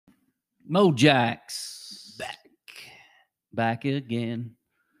Mojax back again.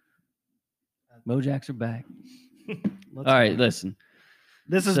 Mojax are back. All right, listen.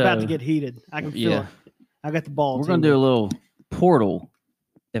 This is about to get heated. I can feel it. I got the ball. We're gonna do a little Portal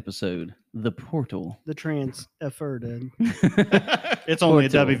episode. The Portal. The transfer did. It's only a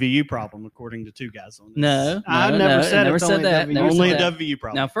WVU problem, according to two guys on this. No, I never said that. Only a WVU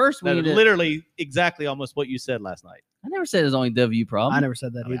problem. Now, first, we literally exactly almost what you said last night. I never said it's only WVU problem. I never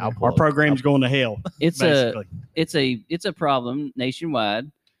said that either. Our program's going to hell. It's a problem nationwide.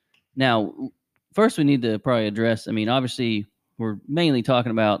 Now, first, we need to probably address. I mean, obviously, we're mainly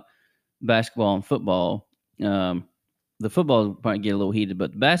talking about basketball and football. The football might get a little heated,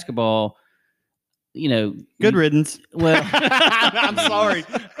 but the basketball, good riddance. Well, I'm sorry.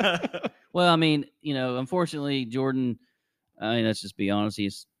 Well, I mean, unfortunately, Jordan. I mean, let's just be honest. He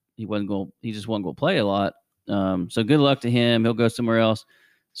just wasn't going to play a lot. So good luck to him. He'll go somewhere else.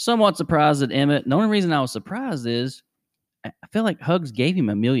 Somewhat surprised at Emmett. The only reason I was surprised is I feel like Hugs gave him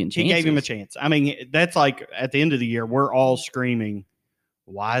a million chances. He gave him a chance. I mean, that's like at the end of the year, we're all screaming,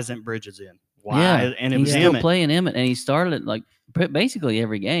 "Why isn't Bridges in? Why?" Yeah, and it he's was still Emmett. playing Emmett, and he started like basically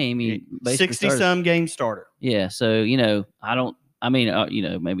every game. He 60-some game starter. Yeah, so maybe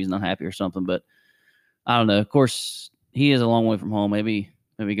he's not happy or something, but I don't know. Of course, he is a long way from home. Maybe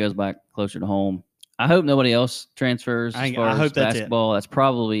he goes back closer to home. I hope nobody else transfers as far as basketball. That's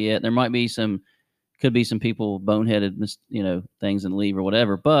probably it. There might be could be some people boneheaded, things and leave or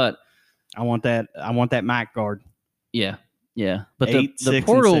whatever. But I want that Mike guard. Yeah. But the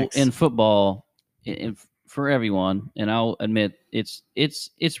portal in football, for everyone, and I'll admit it's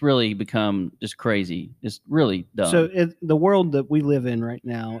really become just crazy. It's really dumb. So the world that we live in right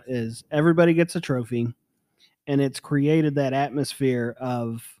now is everybody gets a trophy, and it's created that atmosphere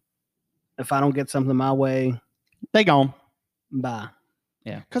of if I don't get something my way, they gone. Bye.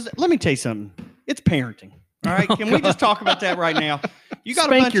 Yeah. Because let me tell you something. It's parenting. All right. Can we just talk about that right now? You got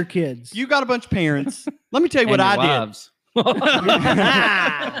Spank your kids. You got a bunch of parents. Let me tell you what I did.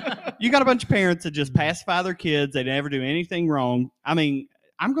 You got a bunch of parents that just pacify their kids. They never do anything wrong. I mean,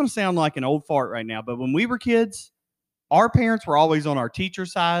 I'm going to sound like an old fart right now, but when we were kids, our parents were always on our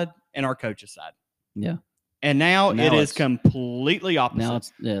teacher's side and our coach's side. Yeah. And now it is completely opposite. Now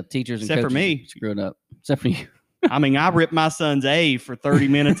it's teachers and except coaches for me screwed up. Except for you. I mean, I ripped my son's A for 30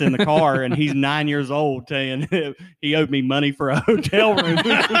 minutes in the car, and he's 9 years old, saying he owed me money for a hotel room.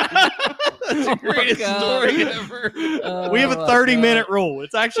 That's the greatest story ever. We have a 30-minute rule.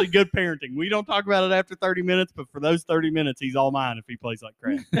 It's actually good parenting. We don't talk about it after 30 minutes, but for those 30 minutes, he's all mine if he plays like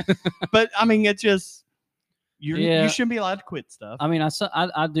crap. But, I mean, it's just you shouldn't be allowed to quit stuff. I mean,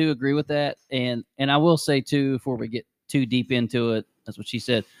 I do agree with that. And I will say, too, before we get too deep into it, that's what she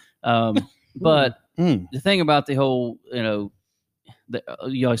said. But the thing about the whole,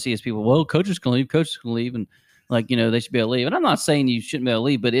 you always see is people, well, coaches can leave, and they should be able to leave. And I'm not saying you shouldn't be able to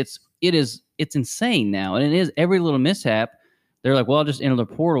leave, but it's insane now, and it is every little mishap. They're like, well, I'll just enter the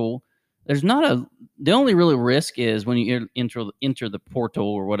portal. There's not the only real risk is when you enter the portal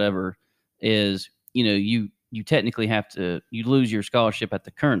or whatever is you technically you lose your scholarship at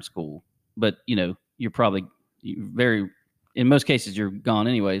the current school, but you're probably in most cases you're gone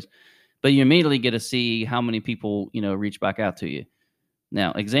anyways. But you immediately get to see how many people, reach back out to you.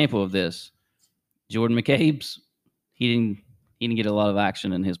 Now, example of this, Jordan McCabe's, he didn't get a lot of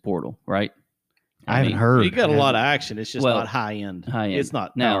action in his portal, right? I haven't heard. He got a lot of action. It's just not high end. It's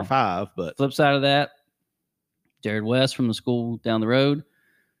not Power 5, but flip side of that, Jared West from the school down the road,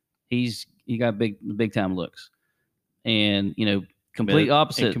 he got big time looks, and complete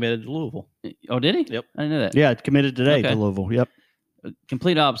opposite. And committed to Louisville. Oh, did he? Yep, I didn't know that. Yeah, committed today to Louisville. Yep.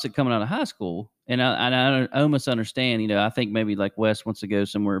 Complete opposite coming out of high school. And I almost understand, I think maybe like West wants to go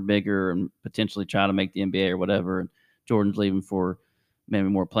somewhere bigger and potentially try to make the NBA or whatever. And Jordan's leaving for maybe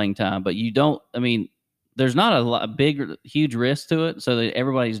more playing time. But there's not a huge risk to it. So that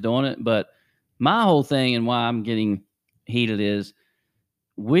everybody's doing it. But my whole thing and why I'm getting heated is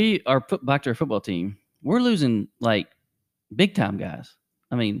we are put back to our football team. We're losing like big time guys.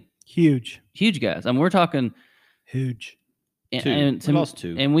 I mean, huge guys. I mean, we're talking huge. Lost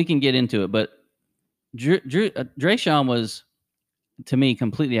two. And we can get into it, but Dre'Shawn was, to me,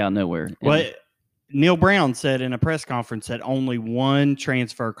 completely out of nowhere. Well, Neil Brown said in a press conference that only one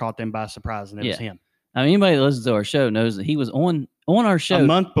transfer caught them by surprise, and it was him. I mean, anybody that listens to our show knows that he was on our show a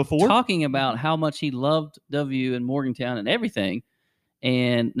month before talking about how much he loved W and Morgantown and everything.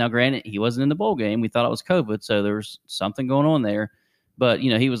 And now, granted, he wasn't in the bowl game. We thought it was COVID, so there was something going on there. But,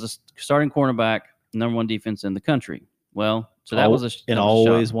 he was a starting cornerback, number one defense in the country. Well, so that was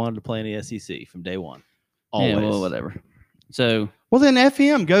always wanted to play in the SEC from day one. Always. Yeah, well, whatever. So, well, then F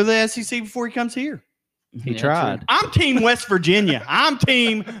him. Go to the SEC before he comes here. He tried. True. I'm team West Virginia. I'm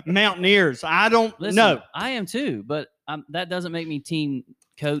team Mountaineers. I don't know. I am too, but that doesn't make me team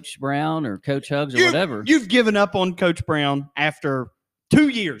Coach Brown or Coach Hugs or whatever. You've given up on Coach Brown after 2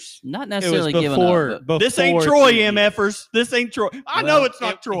 years. Not necessarily giving up. But this ain't Troy, MFers. This ain't Troy. I know it's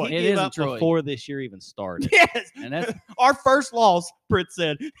not Troy. It isn't Troy. Before this year even started. Yes. And that's our first loss, Britt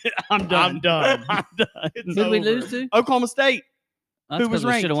said, I'm done. I'm done. I'm done. It's Did we over. lose to? Oklahoma State. That's Who was because we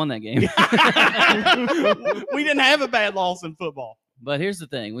ranked? should have won that game. We didn't have a bad loss in football. But here's the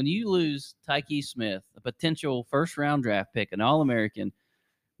thing. When you lose Tyke Smith, a potential first-round draft pick, an All-American,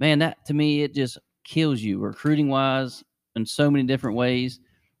 man, that to me, it just kills you recruiting-wise in so many different ways.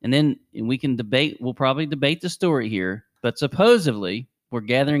 And then we can debate. We'll probably debate the story here. But supposedly, we're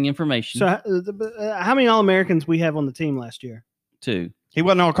gathering information. So how many All-Americans we have on the team last year? 2. He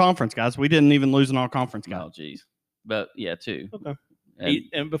wasn't all-conference, guys. We didn't even lose an all-conference guy. Oh, geez. But, yeah, 2. Okay.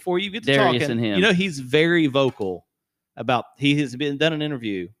 And before you get to Darius talking, and him. you know, he's very vocal about he has done an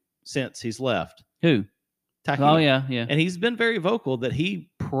interview since he's left. Who? Tyke. Oh, yeah, yeah. And he's been very vocal that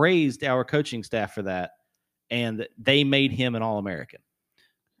he praised our coaching staff for that and that they made him an All-American.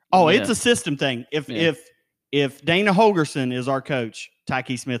 Oh, Yeah. it's a system thing. If Dana Holgerson is our coach,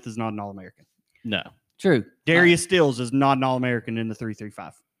 Tyke Smith is not an All-American. No. True. Darius Stills is not an All-American in the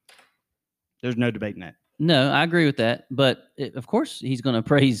 3-3-5. There's no debating that. No, I agree with that. But, of course, he's going to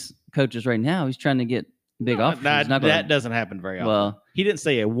praise coaches right now. He's trying to get big offers. That doesn't happen very often. Well, he didn't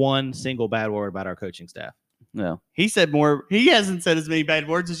say one single bad word about our coaching staff. well, He said more. He hasn't said as many bad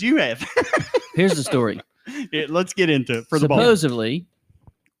words as you have. here's the story. Let's get into it for the ball. Supposedly,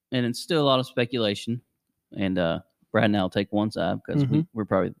 and it's still a lot of speculation, and Brad and I will take one side because we're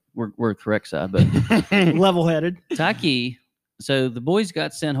the correct side. But Level-headed. Tyke, so the boys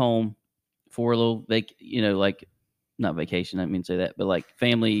got sent home for a little not vacation. I didn't mean to say that, but like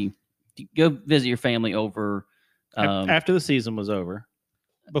family. Go visit your family over After the season was over,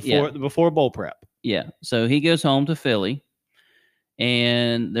 before bowl prep. Yeah. So he goes home to Philly,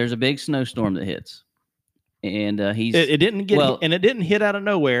 and there's a big snowstorm that hits. And it didn't hit out of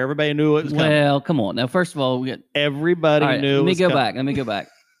nowhere. Everybody knew it was coming. Well, come on. Now, first of all, Everybody knew. Let me go back.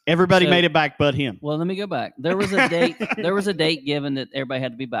 Everybody made it back but him. Well, let me go back. There was a date. There was a date given that everybody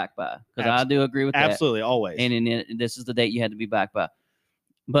had to be back by, because I do agree with that. Absolutely, always. And this is the date you had to be back by.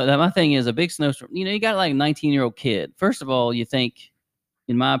 But my thing is, a big snowstorm. You got like a 19-year-old kid. First of all, you think,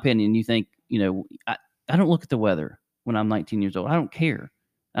 in my opinion, I don't look at the weather when I'm 19 years old. I don't care.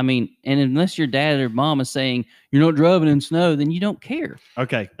 I mean, and unless your dad or mom is saying you're not driving in snow, then you don't care.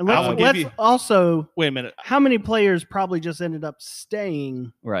 Okay. And let's also wait a minute. How many players probably just ended up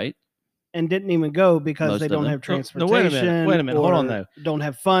staying right and didn't even go because Most they of don't them. have transportation? No, wait a minute. Hold on, though. Don't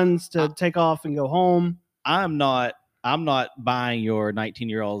have funds to take off and go home. I'm not buying your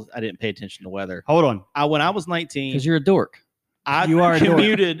 19-year-old. I didn't pay attention to weather. Hold on. When I was 19, because you're a dork. You are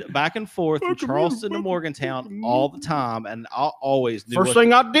commuted back and forth from Charleston to Morgantown all the time, and I always knew First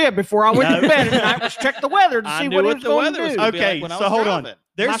thing I did before I went to bed at night was check the weather to see what it was going to do. Okay, so hold on.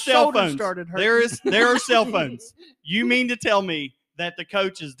 There's cell phones. There are cell phones. You mean to tell me that the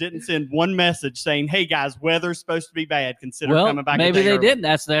coaches didn't send one message saying, "Hey guys, weather's supposed to be bad. Consider coming back." Maybe they early. didn't.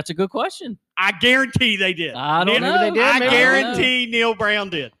 That's a good question. I guarantee they did. I don't know. They did. I Maybe guarantee Neil Brown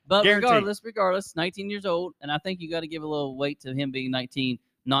did. But Guaranteed. regardless, 19 years old, and I think you got to give a little weight to him being 19.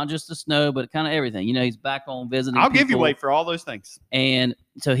 Not just the snow, but kind of everything. He's back home visiting. I'll give you people. weight for all those things. And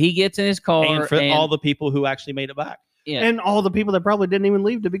so he gets in his car, and for all the people who actually made it back. Yeah. And all the people that probably didn't even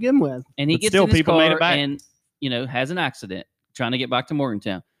leave to begin with. And he But gets still, in his people car made it back. and has an accident trying to get back to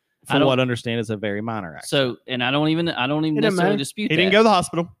Morgantown. From what I understand, is a very minor accident. So, and I don't even necessarily matter. dispute He that. didn't go to the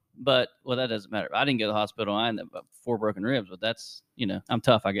hospital. But that doesn't matter. I didn't go to the hospital. I ended up with 4 broken ribs, but that's I'm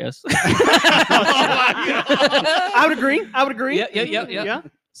tough, I guess. I would agree. Yeah.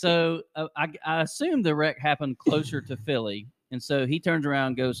 So I assume the wreck happened closer to Philly, and so he turns around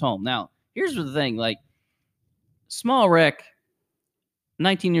and goes home. Now, here's the thing: like small wreck,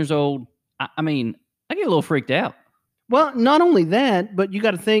 19 years old. I mean, I get a little freaked out. Well, not only that, but you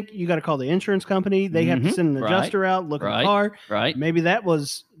got to think, you got to call the insurance company. They have to send an adjuster out, look at the car. Right. Maybe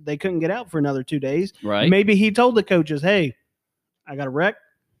they couldn't get out for another 2 days. Right. Maybe he told the coaches, hey, I got a wreck.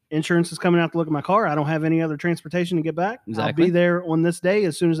 Insurance is coming out to look at my car. I don't have any other transportation to get back. Exactly. I'll be there on this day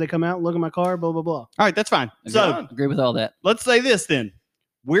as soon as they come out and look at my car, blah, blah, blah. All right, that's fine. So agree with all that. let's say this then.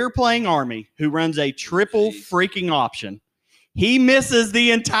 We're playing Army, who runs a triple freaking option. He misses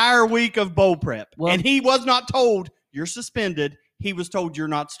the entire week of bowl prep, and he was not told you're suspended. He was told you're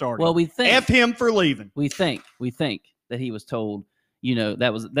not starting. Well, we think F him for leaving. We think that he was told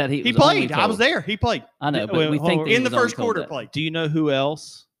that was that He was only played. I was told. there. He played. I know, but Wait, we hold think on. that he In the was only first told quarter that. played. Do you know who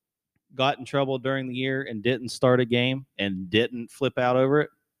else got in trouble during the year and didn't start a game and didn't flip out over it?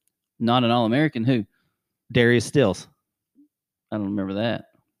 Not an All-American. Who? Darius Stills. I don't remember that.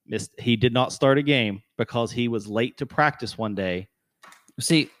 He did not start a game because he was late to practice one day.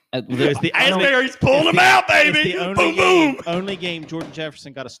 See, It's the only- Asbury's pulling him out, It's baby. the only Boom, game, boom. only game Jordan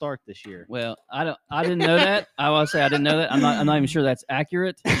Jefferson got a start this year. well, I didn't know that. I will say I didn't know that. I'm not even sure that's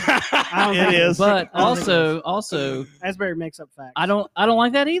accurate. It is. But I don't think it also, Asbury makes up facts. I don't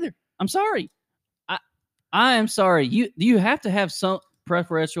like that either. I'm sorry. I am sorry. You have to have some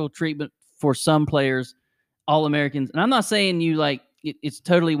preferential treatment for some players, All-Americans. And I'm not saying you like it's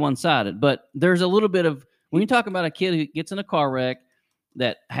totally one-sided, but there's a little bit of when you talk about a kid who gets in a car wreck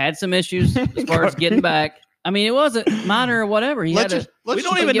that had some issues as far as getting back. I mean, it wasn't minor or whatever. He Let's had just to. let's We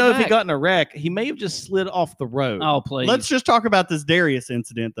don't just- even get know if he back. got in a wreck. He may have just slid off the road. Oh, please. let's just talk about this Darius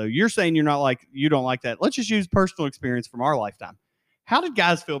incident though. You're saying you don't like that. Let's just use personal experience from our lifetime. How did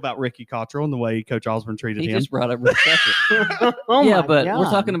guys feel about Ricky Cottrell and the way Coach Osborne treated He him? just brought up Rick Beckett. Oh Yeah, my but God. we're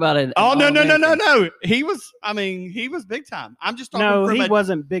talking about it. Oh no! He was big time. I'm just talking No, from he a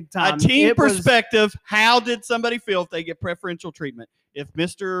wasn't big time. team It was- perspective. How did somebody feel if they get preferential treatment? If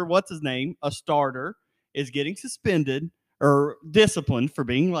Mr. What's his name, a starter, is getting suspended or disciplined for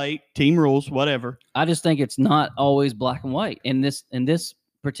being late, team rules, whatever. I just think it's not always black and white. In this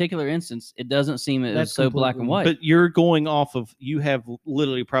particular instance, it doesn't seem it was That's so black and completely- white. But you're going off of you have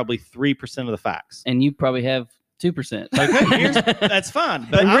literally probably 3% of the facts. And you probably have 2%. Okay, that's fine.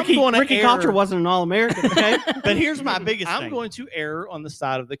 But And I'm Ricky, going to Ricky err, Cottrell wasn't an All-American. Okay, But here's my biggest I'm thing. going to err on the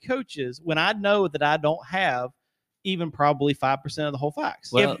side of the coaches when I know that I don't have even probably 5% of the whole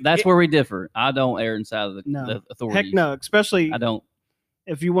facts. Well, that's where we differ. I don't err inside of the No. authority. heck no. Especially I don't.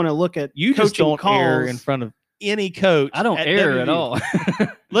 if you want to look at You just coaching don't calls. err in front of any coach. I don't err at WVU. all.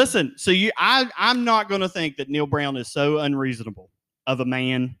 Listen, so I'm not going to think that Neil Brown is so unreasonable of a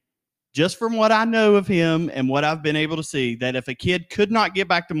man, just from what I know of him and what I've been able to see, that if a kid could not get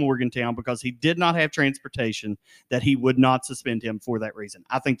back to Morgantown because he did not have transportation, that he would not suspend him for that reason.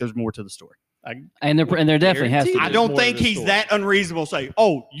 I think there's more to the story. and there definitely has to Guaranteed be. I There's don't more to think the he's story. that unreasonable. Say,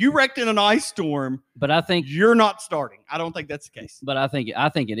 oh, you wrecked in an ice storm, But I think you're not starting. I don't think that's the case. But I think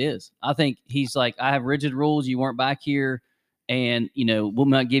it is. I think he's like, I have rigid rules. You weren't back here, and we'll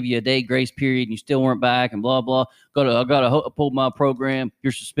not give you a day grace period. And you still weren't back, and blah blah. I got to pull my program.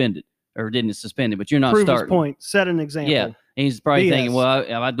 You're suspended, or didn't suspend it, but you're not Prove his starting. point. Set an example. Yeah, and he's probably BS. thinking, well, if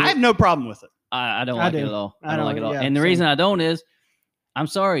I do, I have no problem with it. I don't I like it do. at all. I I don't like it don't- at all. yeah, And the same. reason I don't is, I'm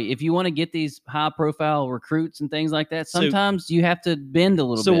sorry, if you want to get these high profile recruits and things like that, So- sometimes you have to bend a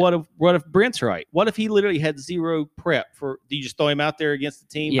little So bit. what if Brent's right? What if he literally had zero prep for? Do you just throw him out there against the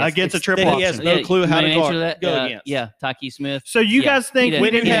team? Yes. Against a It's- triple that he has option. no clue you how wanna to answer guard, that? go against. Yeah, Taki Smith. So you Yeah, guys think he we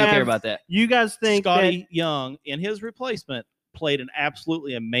didn't didn't care have? about that. You guys think Scotty Young in his replacement played an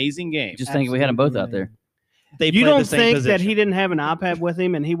absolutely amazing game. Just think we had them both out there. They you played don't the same think position. that he didn't have an iPad with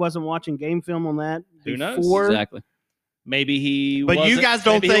him and he wasn't watching game film on that Who knows? before? Exactly. Maybe he. But you wasn't- guys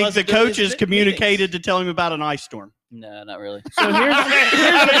don't maybe he think the wasn't doing his coaches meetings. communicated to tell him about an ice storm? No, not really. So here's the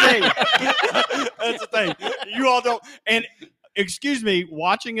thing. That's the thing. You all don't. And excuse me,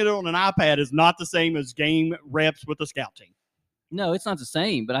 watching it on an iPad is not the same as game reps with the scout team. No, it's not the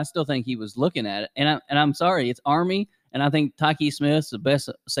same, but I still think he was looking at it. And I'm sorry, it's Army, and I think Taki Smith's the best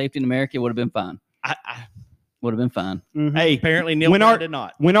safety in America. Would have been fine. Would have been fine. Mhm. Hey, Apparently, Neil When Brown our- did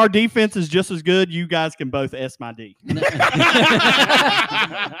not. when our defense is just as good, you guys can both S my D.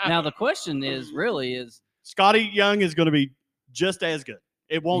 Now the question is Scotty Young is going to be just as good.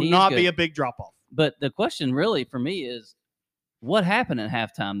 It will He is not good. be a big drop off. but the question really for me is, what happened at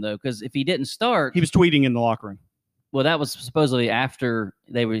halftime though? Because if he didn't start, He was tweeting in the locker room. well, that was supposedly after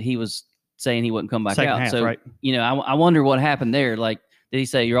he was saying he wouldn't come back Second out. half, So right? I wonder what happened there. Like, did he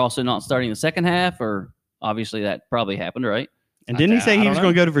say you're also not starting the second half, or obviously that probably happened, right? And didn't he say I he don't was know.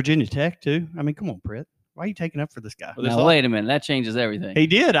 going to go to Virginia Tech too? I mean, come on, Pritt. Why are you taking up for this guy? Well, there's a Now lot- wait a minute, that changes everything. He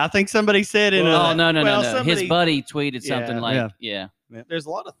did. I think somebody said in Well, a. Oh no! well, His somebody- buddy tweeted something Yeah. like, Yeah. "Yeah, There's a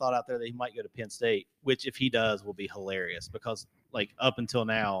lot of thought out there that he might go to Penn State, which if he does will be hilarious because like up until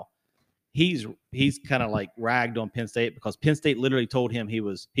now, he's kind of like ragged on Penn State because Penn State literally told him he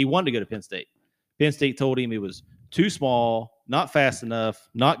wanted to go to Penn State. Penn State told him he was too small, not fast enough,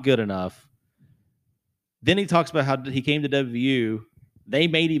 not good enough. Then he talks about how he came to WVU. They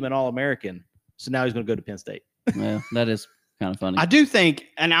made him an All-American, so now he's going to go to Penn State. well, that is kind of funny." I do think,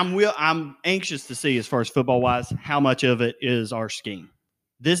 and I'm anxious to see as far as football wise, how much of it is our scheme.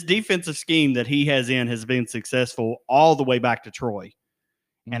 This defensive scheme that he has in has been successful all the way back to Troy.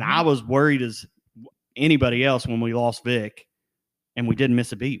 And I was worried as anybody else when we lost Vic and we didn't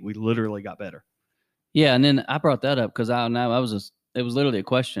miss a beat. We literally got better. Yeah, and then I brought that up because it was literally a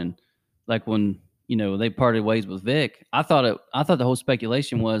question, like when they parted ways with Vic. I thought the whole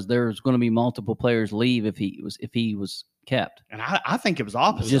speculation was there's going to be multiple players leave if he was kept. And I think it was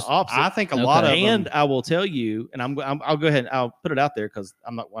opposite. Just opposite. I think a lot of And them, I will tell you, and I'll go ahead and I'll put it out there because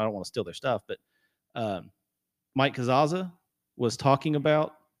I don't want to steal their stuff, but Mike Kazaza was talking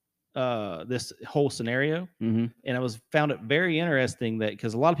about this whole scenario, Mm-hmm. and I found it very interesting that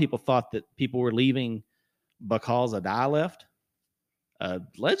because a lot of people thought that people were leaving because Addae left.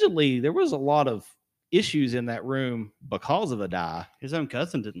 Allegedly, there was a lot of issues in that room because of Addae. his own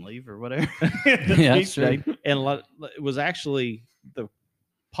cousin didn't leave or whatever. Yeah, that's true. And it was actually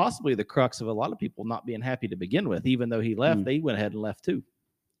possibly the crux of a lot of people not being happy to begin with. Even though he left, they went ahead and left too.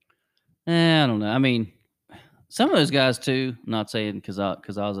 I don't know. I mean, some of those guys too. I'm not saying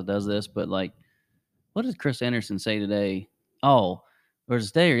Kazaza does this, but like, what did Chris Anderson say today? Oh, or was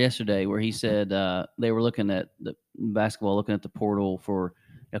it today or yesterday where he said they were looking at the basketball, looking at the portal for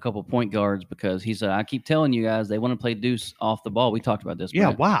a couple point guards because he said, I keep telling you guys they want to play deuce off the ball. We talked about this.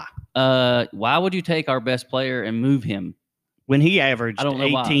 Yeah, Brent. why? Why would you take our best player and move him? When he averaged I don't know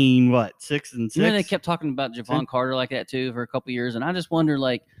why. 18, 6 and 6. And then they kept talking about Javon Carter like that too for a couple years, and I just wonder,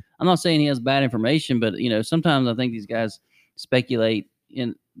 like, I'm not saying he has bad information, but sometimes I think these guys speculate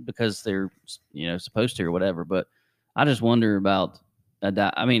because they're supposed to or whatever. But I just wonder about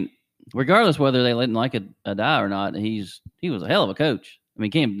Addae. I mean, regardless whether they didn't like Addae or not, he was a hell of a coach. I mean,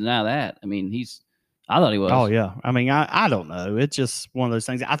 can't deny that. I mean, I thought he was. Oh yeah. I mean, I don't know. It's just one of those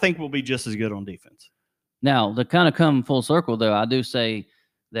things. I think we'll be just as good on defense. Now, to kind of come full circle, though, I do say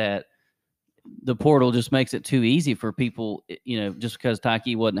that the portal just makes it too easy for people, just because Tyke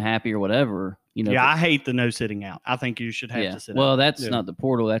wasn't happy or whatever. Yeah, I hate the no sitting out. I think you should have to sit out. Well, that's not the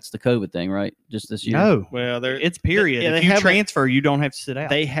portal. That's the COVID thing, right? Just this year. No. Well, It's period. they If you haven't- transfer, you don't have to sit out.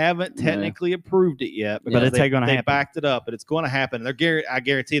 They haven't technically approved it yet, But it's gonna they happen. backed it up, but it's going to happen. I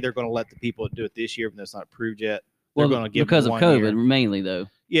guarantee they're going to let the people do it this year, even though it's not approved yet. They're going to give because them of 1 COVID year. mainly, though.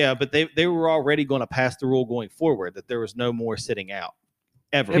 Yeah, but they were already going to pass the rule going forward that there was no more sitting out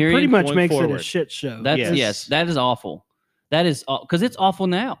ever. It pretty much Going makes it forward. a shit show. That's Yes. yes, that is awful. That is because it's awful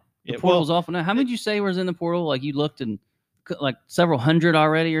now. The Yeah, portal's awful now. How many did you say was in the portal? Like you looked and like several hundred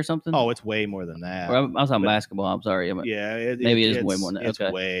already or something? Oh, it's way more than that. Or I was talking but- basketball. I'm sorry. Yeah, Maybe it is way more than that. It's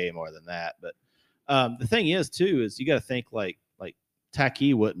Okay. way more than that. But the thing is, too, is you got to think like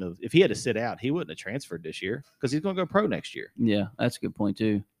Tyke wouldn't have if he had to sit out. He wouldn't have transferred this year because he's going to go pro next year. Yeah, that's a good point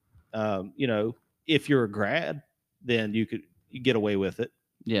too. If you're a grad, then you get away with it.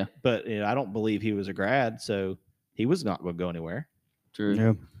 Yeah, But I don't believe he was a grad, so he was not going to go anywhere. true.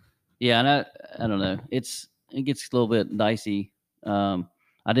 Yeah. Yeah, and I don't know. It gets a little bit dicey. I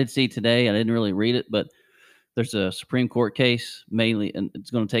did see today. I didn't really read it, but there's a Supreme Court case mainly, and it's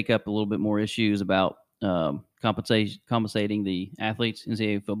going to take up a little bit more issues about compensating the athletes in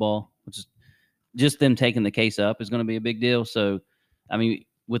NCAA football, which is just them taking the case up is going to be a big deal. So, I mean,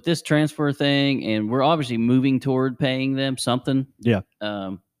 with this transfer thing, and we're obviously moving toward paying them something. Yeah.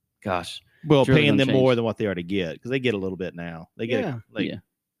 Gosh. Well, Sure, paying it's them gonna more change. than what they already get because they get a little bit now. They get Yeah. Yeah.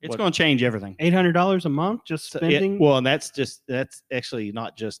 It's What- going to change everything. $800 a month just spending. well, and that's actually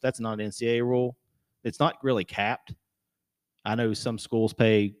that's not an NCAA rule. It's not really capped. I know some schools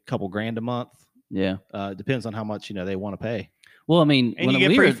pay a couple grand a month. Yeah. It depends on how much they want to pay. Well, I mean, And when you get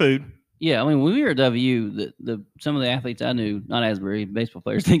we free were- food. Yeah, I mean, when we were at W, some of the athletes I knew, not Asbury, baseball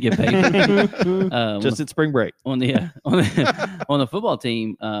players didn't get paid. Just at spring break. on the football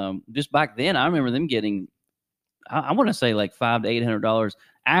team, just back then, I remember them getting, I want to say like $500 to $800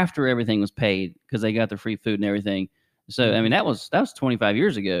 after everything was paid because they got the free food and everything. So I mean, that was 25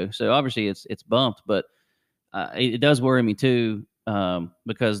 years ago. So obviously it's bumped, but it does worry me too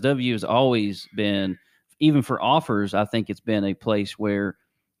because W has always been, even for offers, I think it's been a place where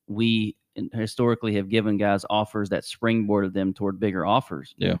we historically have given guys offers that springboarded them toward bigger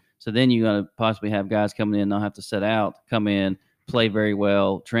offers. Yeah. So then you're going to possibly have guys coming in, not have to set out, come in, play very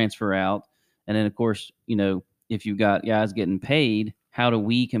well, transfer out. And then, of course, if you've got guys getting paid, how do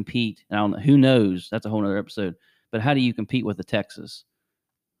we compete? And I don't know, who knows? That's a whole other episode. But how do you compete with the Texas?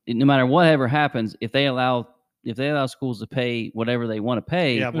 No matter whatever happens, if they allow schools to pay whatever they want to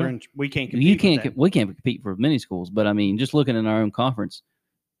pay, Yeah, we can't compete. you with can't. that. We can't compete for many schools. But I mean, just looking in our own conference,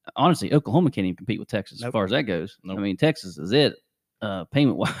 honestly, Oklahoma can't even compete with Texas as Nope. far as that goes. Nope. I mean, Texas is it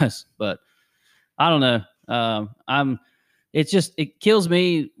payment wise. But I don't know. It kills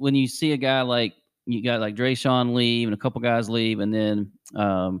me when you see a guy like you got like Drayshawn leave and a couple guys leave, and then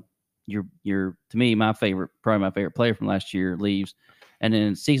you're to me probably my favorite player from last year leaves, and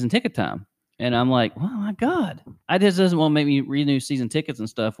then it's season ticket time. And I'm like, oh my God. I just doesn't want to make me renew season tickets and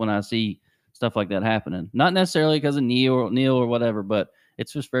stuff when I see stuff like that happening. Not necessarily because of Neil or whatever, but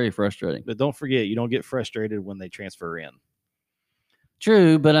it's just very frustrating. But don't forget, you don't get frustrated when they transfer in.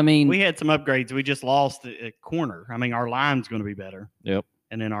 True, but I mean, We had some upgrades. We just lost at corner. I mean, our line's going to be better. Yep.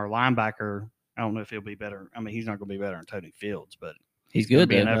 And then our linebacker, I don't know if he'll be better. I mean, he's not going to be better than Tony Fields, but he's gonna good.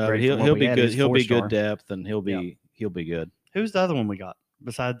 be an Though. upgrade from what He'll we be had. good. He's He'll be 4-star. good depth, and he'll be good. Who's the other one we got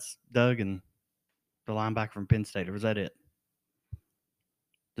besides Doug and the linebacker from Penn State? Or was that it?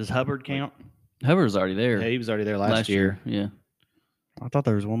 Does Hubbard count? Hubbard's already there. Yeah, he was already there last year. Yeah. I thought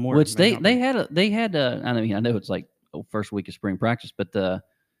there was one more. Which Maybe they not. had I mean, I know it's like first week of spring practice, but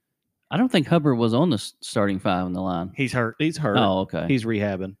I don't think Hubbard was on the starting five on the line. He's hurt. He's hurt. Oh, okay. He's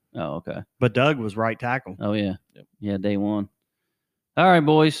rehabbing. Oh, okay. But Doug was right tackle. Oh, yeah. Yep. Yeah, day one. All right,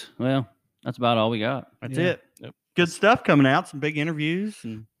 boys. Well, that's about all we got. That's Yeah. it. Yep. Good stuff coming out. Some big interviews.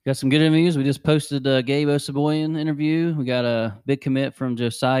 And Got some good interviews. We just posted a Gabe Osaboyan interview. We got a big commit from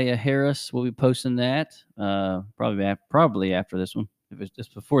Josiah Harris. We'll be posting that probably after this one. If it's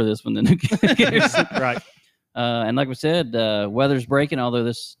just before this one, then who cares? right. And like we said, weather's breaking. Although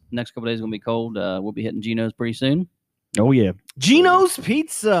this next couple days is going to be cold, we'll be hitting Geno's pretty soon. Oh, yeah. Geno's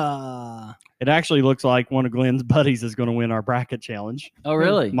Pizza. It actually looks like one of Glenn's buddies is going to win our bracket challenge. Oh,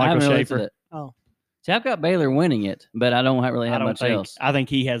 really? Michael I haven't really looked Schaefer. at it. Oh. See, I've got Baylor winning it, but I don't really I have don't much think. else. I think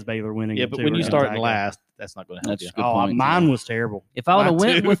he has Baylor winning. Yeah, it but too, when you or start in Gonzaga. last, that's not going to help That's you. good Oh, point. mine was terrible. If I would have Mine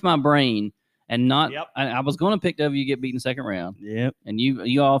went too. with my brain and not, Yep. I was going to pick W get beat in the second round, Yep. and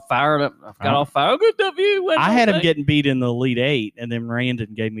you all fired up. I got all fired. Good W. win I had him something. getting beat in the Elite Eight, and then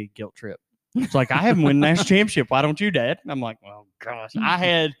Randon gave me a guilt trip. It's like, I haven't won national championship. Why don't you, Dad? And I'm like, well, gosh, I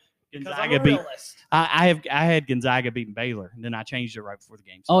had Gonzaga beat. I had Gonzaga beating Baylor, and then I changed it right before the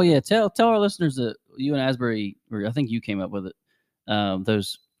game. Oh yeah, tell our listeners that you and Asbury, or I think you came up with it.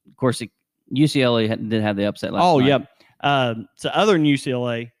 Those, of course, UCLA did have the upset last night. Yep. So other than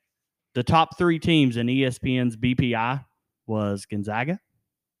UCLA, the top three teams in ESPN's BPI was Gonzaga,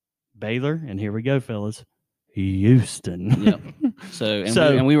 Baylor, and here we go, fellas, Houston. Yep.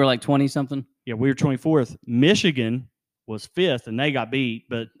 So we were like 20 something. Yeah, we were 24th. Michigan was 5th, and they got beat.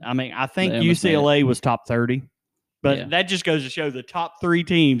 But I mean, I think They almost made UCLA was top 30. But Yeah. that just goes to show the top three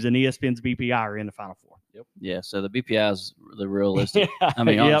teams in ESPN's BPI are in the Final Four. Yeah. So the BPI is the realistic. I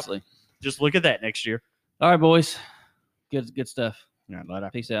mean, Yep. honestly. Just look at that next year. All right, boys. Good stuff. All right, later.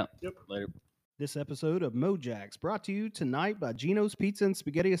 Peace out. Later. This episode of Mojax brought to you tonight by Geno's Pizza and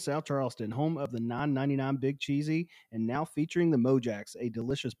Spaghetti of South Charleston, home of the $9.99 Big Cheesy, and now featuring the Mojax, a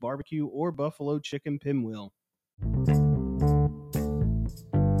delicious barbecue or buffalo chicken pinwheel.